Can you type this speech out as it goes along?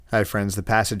Hi friends, the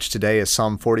passage today is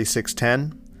Psalm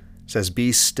 46:10. It says,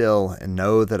 "Be still and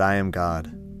know that I am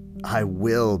God. I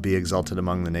will be exalted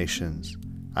among the nations.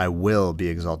 I will be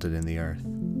exalted in the earth."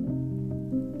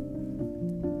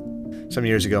 Some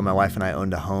years ago, my wife and I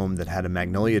owned a home that had a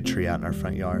magnolia tree out in our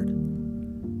front yard.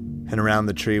 And around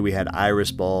the tree, we had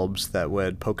iris bulbs that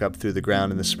would poke up through the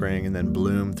ground in the spring and then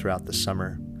bloom throughout the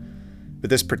summer. But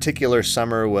this particular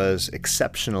summer was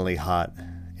exceptionally hot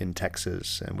in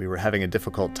Texas, and we were having a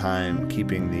difficult time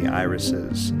keeping the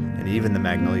irises and even the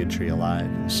magnolia tree alive.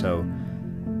 And so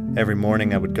every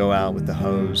morning I would go out with the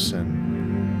hose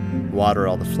and water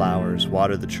all the flowers,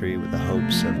 water the tree with the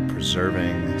hopes of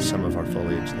preserving some of our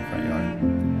foliage in the front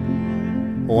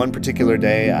yard. Well, one particular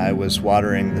day I was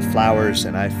watering the flowers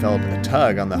and I felt a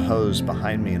tug on the hose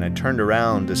behind me, and I turned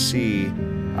around to see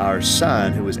our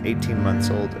son, who was 18 months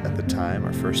old at the time,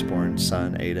 our firstborn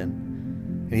son, Aiden.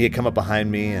 And he had come up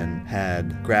behind me and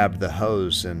had grabbed the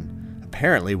hose and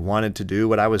apparently wanted to do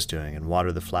what I was doing and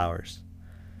water the flowers.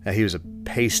 Now, he was a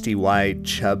pasty white,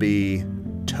 chubby,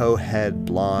 towhead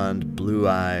blonde,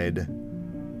 blue-eyed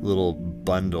little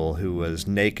bundle who was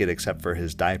naked except for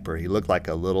his diaper. He looked like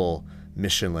a little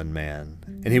Michelin man.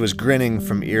 And he was grinning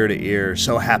from ear to ear,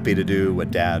 so happy to do what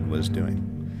Dad was doing.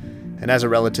 And as a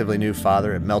relatively new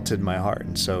father, it melted my heart.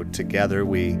 And so together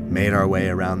we made our way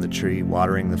around the tree,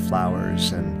 watering the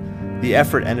flowers. And the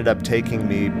effort ended up taking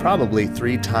me probably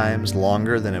 3 times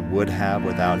longer than it would have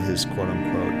without his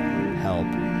quote-unquote help.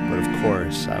 But of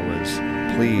course, I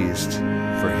was pleased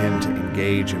for him to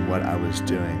engage in what I was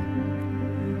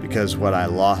doing, because what I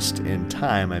lost in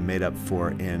time, I made up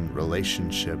for in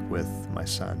relationship with my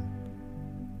son.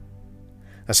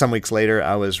 Now, some weeks later,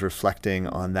 I was reflecting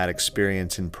on that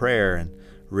experience in prayer and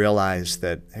realized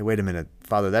that, hey, wait a minute,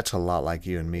 Father, that's a lot like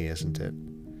you and me, isn't it?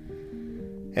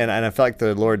 And I felt like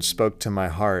the Lord spoke to my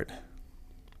heart.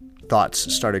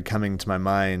 Thoughts started coming to my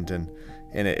mind, and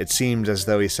it seemed as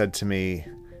though He said to me,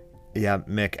 yeah,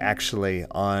 Mick, actually,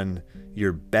 on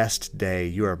your best day,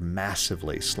 you are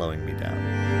massively slowing me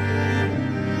down.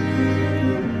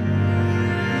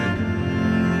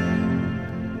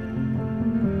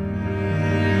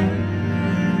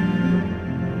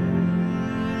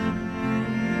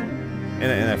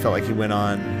 And I felt like He went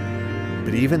on,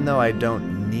 but even though I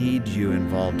don't need you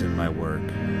involved in my work,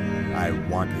 I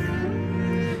want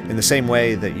you. In the same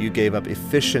way that you gave up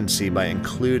efficiency by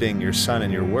including your son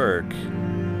in your work,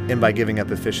 and by giving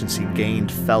up efficiency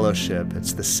gained fellowship,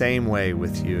 it's the same way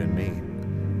with you and me.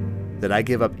 That I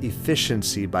give up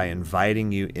efficiency by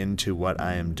inviting you into what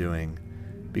I am doing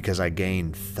because I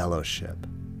gain fellowship.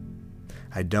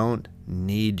 I don't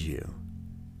need you,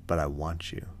 but I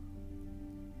want you.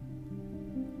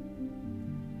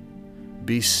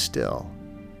 Be still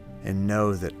and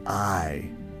know that I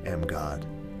am God.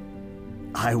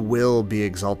 I will be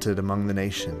exalted among the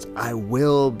nations. I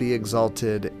will be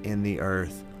exalted in the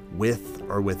earth, with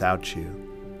or without you.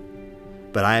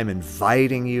 But I am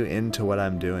inviting you into what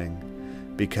I'm doing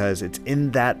because it's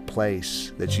in that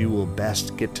place that you will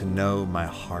best get to know my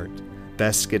heart,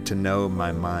 best get to know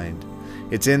my mind.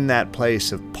 It's in that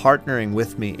place of partnering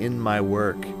with me in my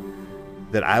work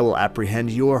that I will apprehend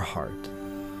your heart,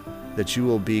 that you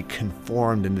will be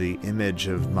conformed into the image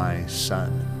of my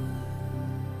Son.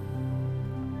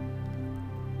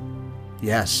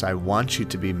 Yes, I want you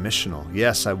to be missional.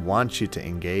 Yes, I want you to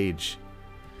engage.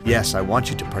 Yes, I want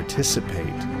you to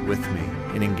participate with me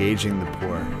in engaging the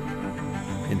poor,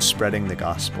 in spreading the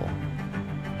gospel,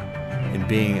 in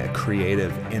being a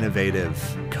creative,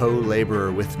 innovative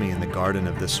co-laborer with me in the garden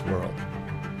of this world.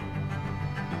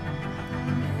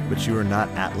 But you are not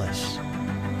Atlas.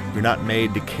 You're not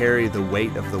made to carry the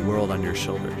weight of the world on your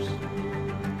shoulders.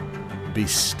 Be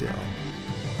still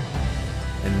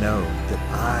and know that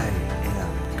I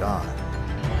am God,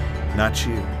 not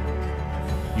you.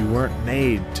 You weren't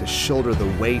made to shoulder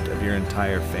the weight of your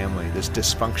entire family, this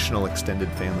dysfunctional extended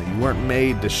family. You weren't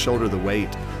made to shoulder the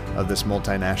weight of this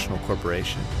multinational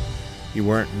corporation. You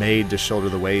weren't made to shoulder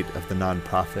the weight of the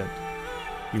nonprofit.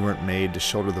 You weren't made to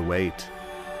shoulder the weight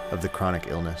of the chronic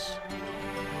illness.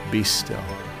 Be still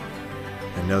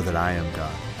and know that I am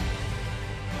God.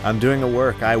 I'm doing a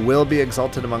work. I will be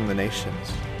exalted among the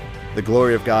nations. The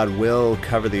glory of God will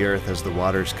cover the earth as the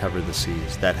waters cover the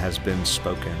seas. That has been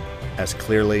spoken as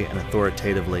clearly and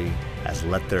authoritatively as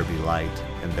let there be light,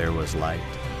 and there was light.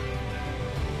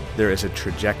 There is a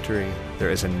trajectory, there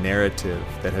is a narrative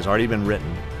that has already been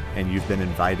written, and you've been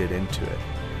invited into it.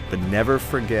 But never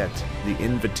forget, the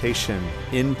invitation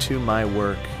into my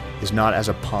work is not as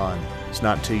a pawn. It's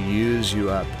not to use you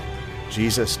up.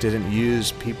 Jesus didn't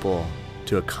use people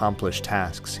to accomplish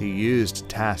tasks. He used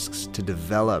tasks to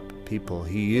develop people.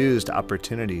 He used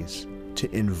opportunities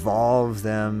to involve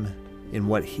them in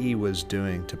what he was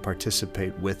doing, to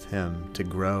participate with him, to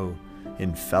grow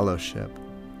in fellowship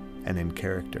and in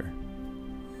character.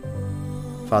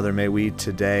 Father, may we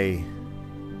today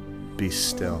be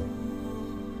still.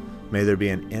 May there be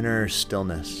an inner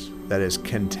stillness that is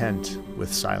content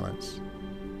with silence.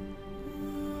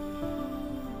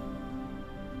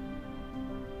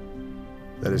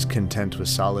 That is content with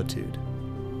solitude.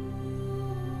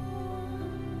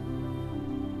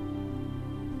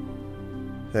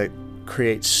 That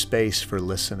creates space for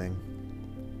listening.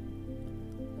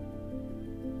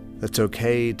 That's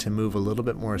okay to move a little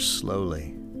bit more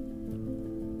slowly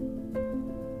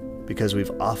because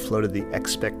we've offloaded the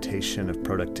expectation of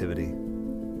productivity.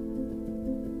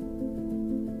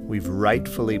 We've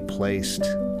rightfully placed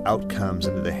outcomes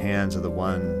into the hands of the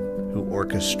one who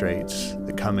orchestrates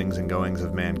the comings and goings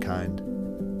of mankind.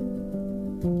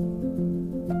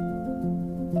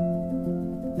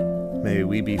 May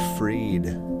we be freed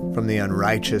from the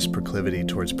unrighteous proclivity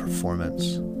towards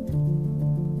performance.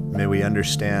 May we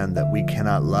understand that we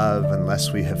cannot love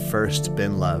unless we have first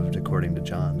been loved, according to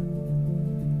John.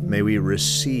 May we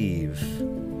receive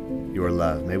your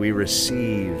love. May we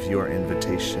receive your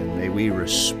invitation. May we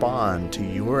respond to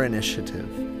your initiative.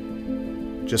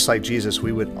 Just like Jesus,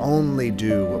 we would only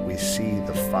do what we see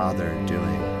the Father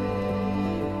doing.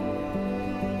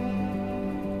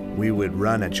 We would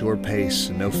run at your pace,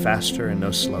 no faster and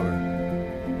no slower.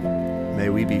 May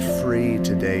we be free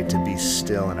today to be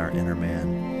still in our inner man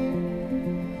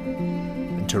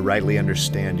and to rightly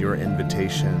understand your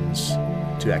invitations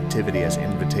to activity as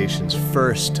invitations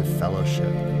first to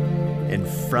fellowship, and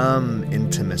from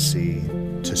intimacy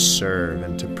to serve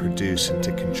and to produce and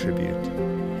to contribute,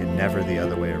 and never the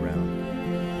other way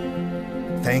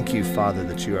around. Thank you, Father,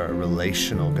 that you are a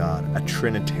relational God, a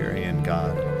Trinitarian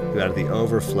God, who out of the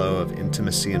overflow of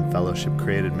intimacy and fellowship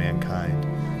created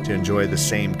mankind to enjoy the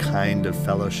same kind of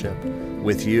fellowship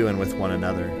with you and with one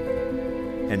another.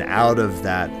 And out of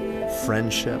that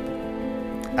friendship,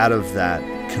 out of that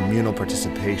communal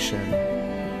participation,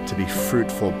 to be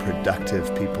fruitful,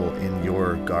 productive people in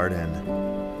your garden,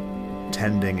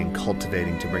 tending and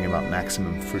cultivating to bring about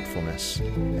maximum fruitfulness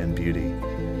and beauty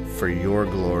for your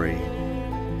glory,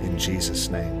 in Jesus'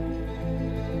 name.